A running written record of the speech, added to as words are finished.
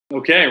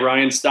Okay,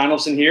 Ryan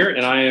Steinolfson here,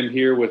 and I am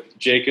here with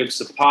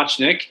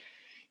𝐓𝐞𝐭𝐭.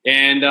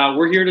 And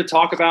we're here to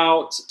talk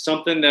about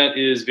something that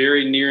is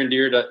very near and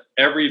dear to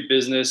every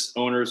business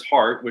owner's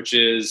heart, which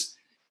is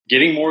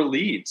getting more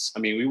leads. I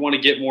mean, we want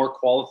to get more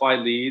qualified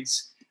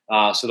leads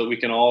so that we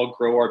can all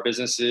grow our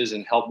businesses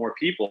and help more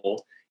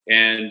people.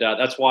 And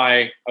that's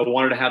why I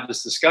wanted to have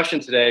this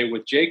discussion today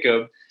with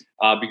Jacob,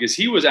 because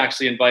he was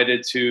actually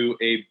invited to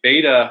a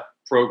beta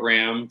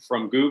program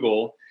from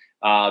Google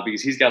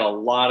because he's got a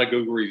lot of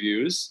Google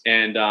reviews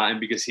and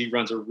because he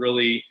runs a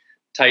really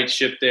tight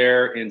ship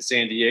there in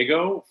San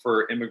Diego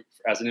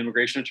as an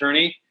immigration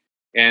attorney.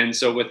 And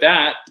so with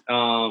that,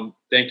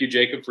 thank you,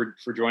 Jacob,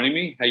 for joining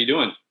me. How you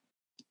doing?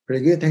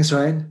 Pretty good. Thanks,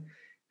 Ryan.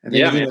 I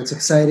think it's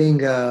exciting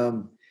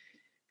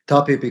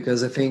topic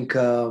because I think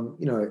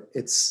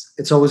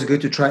it's always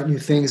good to try new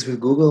things with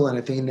Google, and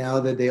I think now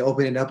that they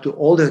open it up to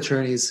all the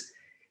attorneys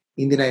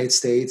in the United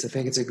States, I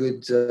think it's a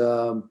good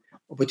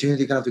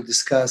opportunity kind of to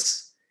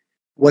discuss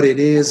what it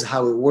is,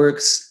 how it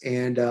works,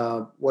 and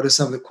what are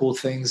some of the cool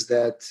things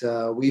that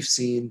we've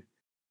seen.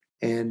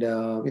 And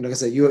like I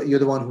said, you're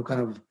the one who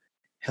kind of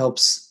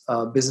helps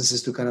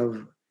businesses to kind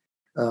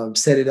of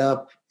set it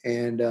up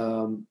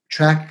and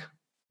track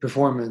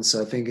performance.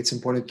 So I think it's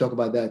important to talk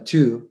about that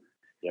too.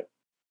 Yep.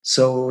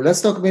 So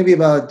let's talk maybe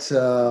about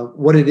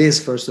what it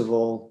is first of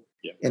all,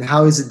 yep, and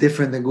how is it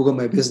different than Google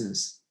My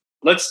Business?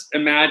 Let's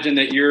imagine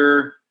that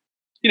you're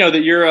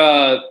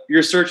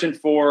searching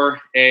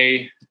for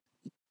a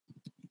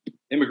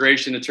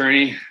immigration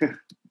attorney.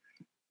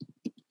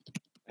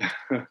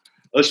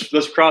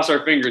 let's cross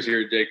our fingers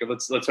here, Jacob.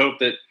 Let's hope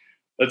that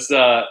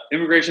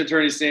immigration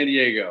attorney San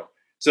Diego.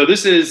 So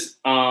this is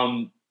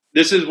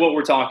what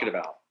we're talking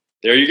about.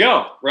 There you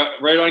go,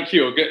 right on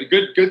cue.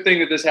 Good thing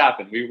that this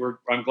happened.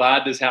 I'm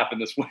glad this happened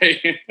this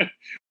way.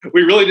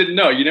 We really didn't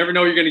know. You never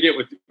know what you're going to get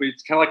with.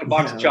 It's kind of like a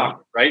box of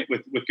chocolate, right?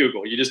 With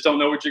Google, you just don't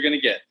know what you're going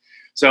to get.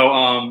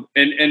 So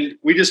and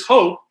we just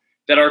hope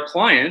that our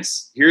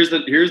clients, here's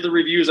the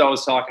reviews I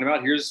was talking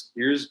about. Here's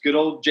good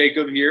old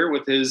Jacob here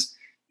with his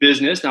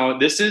business. Now,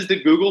 this is the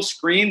Google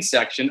Screen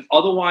section,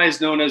 otherwise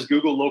known as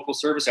Google Local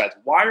Service Ads.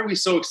 Why are we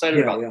so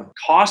excited about it?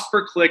 Cost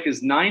per click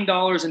is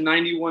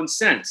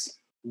 $9.91.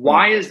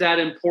 Why is that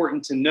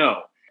important to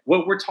know?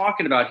 What we're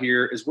talking about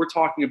here is we're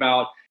talking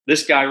about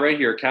this guy right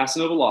here,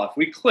 Casanova Law. If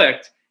we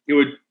clicked, it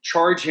would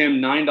charge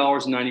him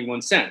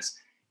 $9.91.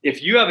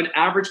 If you have an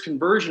average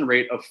conversion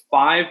rate of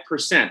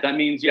 5%, that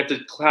means you have to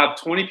have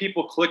 20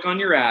 people click on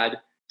your ad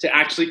to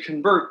actually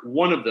convert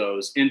one of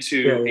those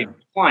into a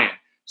client.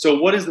 So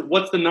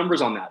what's the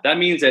numbers on that? That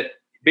means that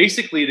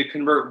basically to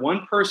convert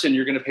one person,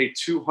 you're going to pay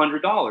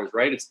 $200,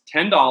 right? It's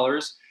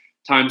 $10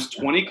 times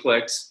 20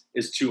 clicks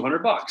is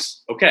 $200.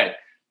 Okay.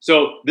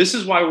 So this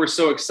is why we're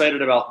so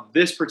excited about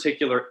this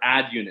particular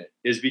ad unit,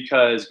 is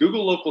because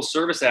Google Local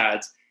Service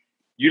Ads,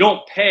 you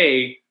don't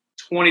pay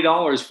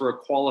 $20 for a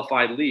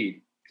qualified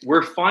lead.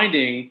 We're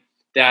finding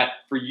that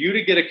for you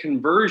to get a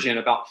conversion,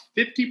 about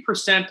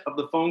 50% of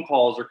the phone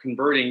calls are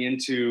converting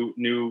into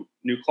new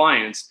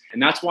clients. And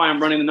that's why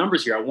I'm running the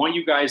numbers here. I want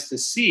you guys to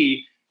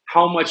see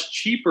how much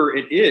cheaper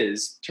it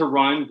is to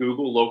run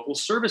Google Local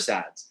Service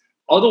Ads,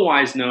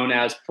 otherwise known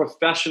as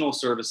professional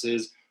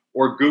services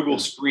or Google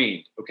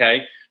Screened.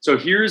 Okay. So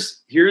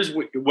here's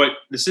what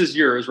this is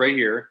yours right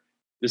here.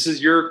 This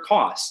is your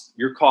cost.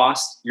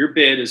 Your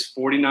bid is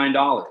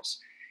 $49.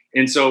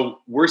 And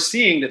so we're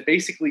seeing that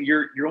basically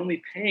you're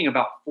only paying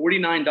about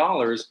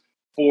 $49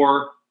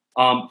 for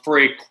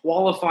a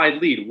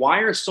qualified lead. Why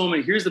are so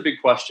many? Here's the big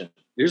question.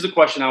 Here's the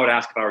question I would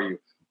ask if I were you.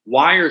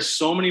 Why are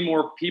so many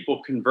more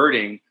people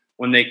converting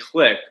when they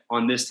click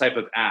on this type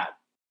of ad?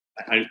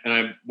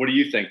 What do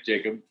you think,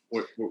 Jacob?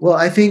 Well,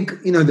 I think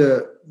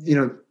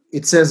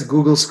it says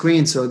Google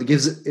Screen, so it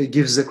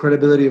gives the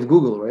credibility of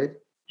Google, right?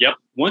 Yep.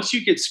 Once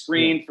you get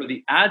screened for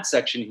the ad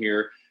section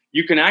here,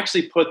 you can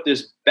actually put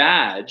this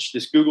badge,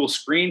 this Google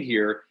Screen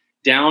here,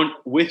 down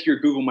with your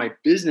Google My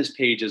Business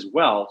page as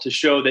well to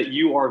show that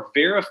you are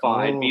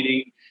verified,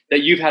 meaning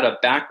that you've had a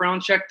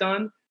background check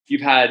done,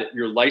 you've had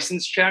your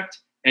license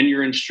checked, and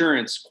your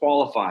insurance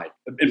qualified.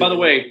 And by the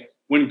way,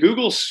 when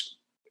Google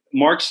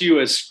marks you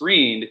as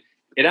screened,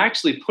 it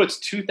actually puts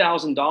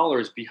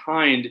 $2,000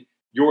 behind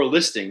your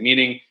listing,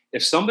 meaning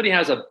if somebody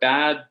has a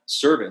bad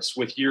service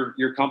with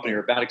your company or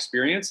a bad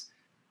experience,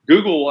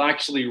 Google will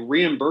actually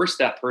reimburse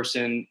that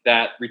person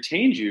that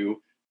retained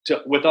you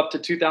with up to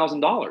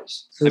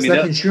 $2,000. So it's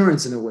like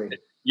insurance in a way.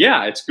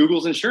 Yeah, it's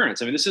Google's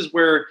insurance. I mean, this is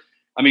where,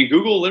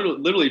 Google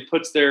literally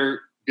puts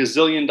their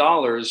gazillion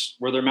dollars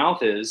where their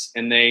mouth is,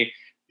 and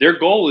their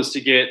goal is to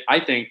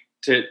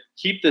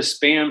keep the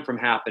spam from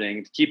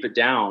happening, to keep it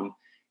down,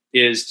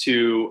 is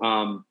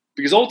to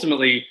because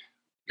ultimately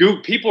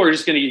people are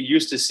just going to get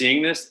used to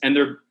seeing this, and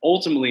they're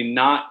ultimately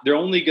not. They're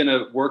only going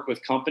to work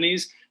with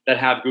companies that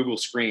have Google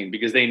Screen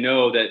because they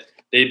know that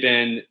they've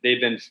been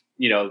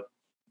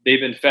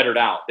fettered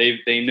out.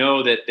 They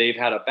know that they've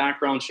had a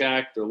background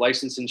check, their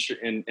license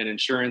and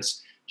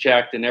insurance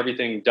checked, and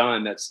everything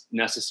done that's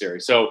necessary.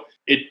 So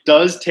it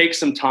does take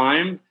some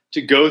time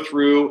to go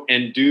through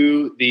and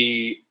do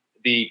the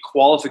the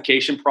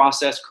qualification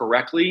process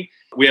correctly,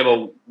 we have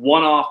a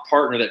one-off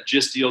partner that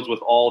just deals with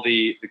all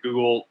the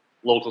Google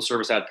local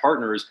service ad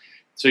partners.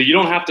 So you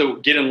don't have to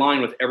get in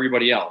line with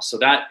everybody else. So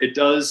that it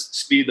does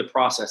speed the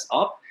process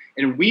up.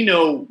 And we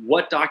know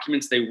what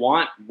documents they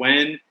want,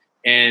 when,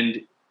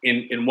 and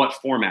in what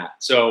format.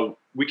 So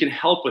we can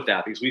help with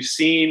that because we've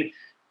seen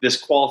this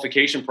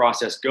qualification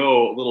process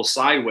go a little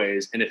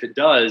sideways. And if it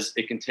does,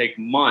 it can take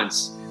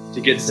months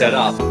to get set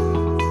up.